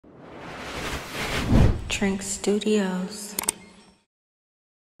Trink Studios.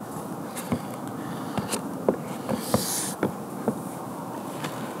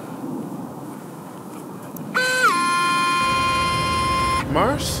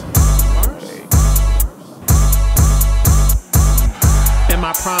 Mars? In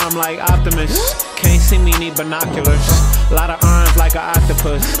my prime like Optimus. Can't see me, need binoculars. Lot of arms like an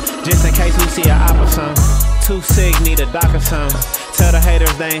octopus. Just in case we see an opposite. Too sick, need a doc or something. Tell the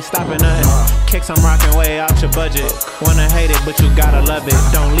haters they ain't stopping nothing. Kicks I'm rocking way out your budget. Wanna hate it, but you gotta love it.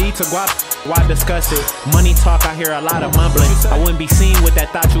 Don't lead to guap, why discuss it? Money talk, I hear a lot of mumbling. I wouldn't be seen with that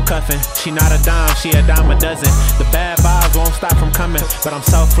thought you cuffing. She not a dime, she a dime a dozen. The bad vibes won't stop from coming, but I'm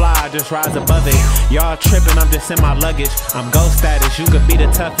so fly, I just rise above it. Y'all tripping, I'm just in my luggage. I'm ghost status, you could be the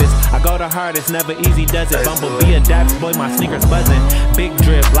toughest. I go the hardest, never easy does it. Bumblebee adapts, boy, my sneakers buzzing. Big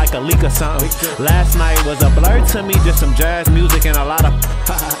drip, like a leak or something. Last night was a blur to me, just some jazz music and a lot of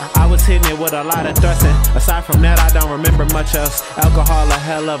I was hitting it with a lot of thrusting. Aside from that, I don't remember much else. Alcohol, a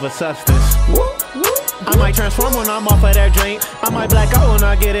hell of a substance. I might transform when I'm off of that drink. I might black out when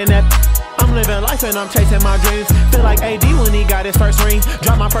I get in that. I'm living life and I'm chasing my dreams. Feel like AD when he got his first ring.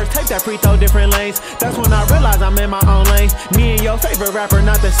 Drop my first tape, that free throw different lanes. That's when I realized I'm in my own lane. Me and your favorite rapper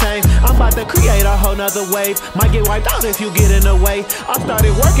not the same. I'm about to create a whole nother wave. Might get wiped out if you get in the way. I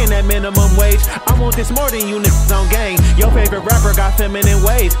started working at minimum wage. I want this more than you niggas on game. Your favorite rapper got feminine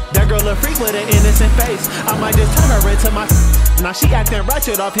ways. That girl a freak with an innocent face. I might just turn her into my now she acting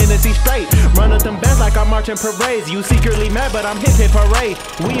ratchet off Hennessy straight. Run up them bands like I'm marching parades. You secretly mad but I'm hip parade.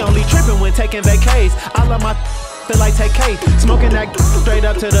 We only tripping when taking vacays. I love my feel like take K. Smoking that straight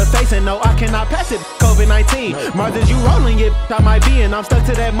up to the face. And no, I cannot pass it, COVID-19. Mars is you rolling it, I might be. And I'm stuck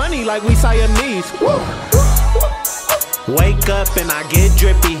to that money like we Siamese. Wake up and I get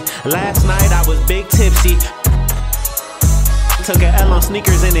drippy. Last night I was big tipsy. Took an L on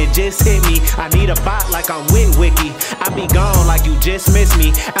sneakers and it just hit me. I need a bot like I'm with Wiki. I be gone like you just missed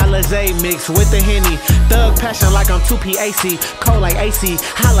me. Alizé mixed with the Henny. Thug passion like I'm 2PAC. Cold like AC,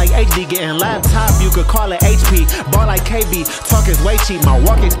 high like HD. Getting laptop, you could call it HP. Ball like KB, talk is way cheap. My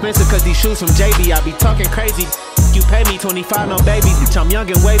walk expensive cause these shoes from JB. I be talking crazy. You pay me 25, no baby. Bitch, I'm young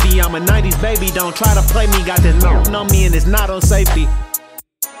and wavy, I'm a 90s baby. Don't try to play me, got this nothing on me and it's not on safety.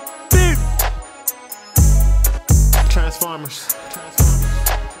 Transformers.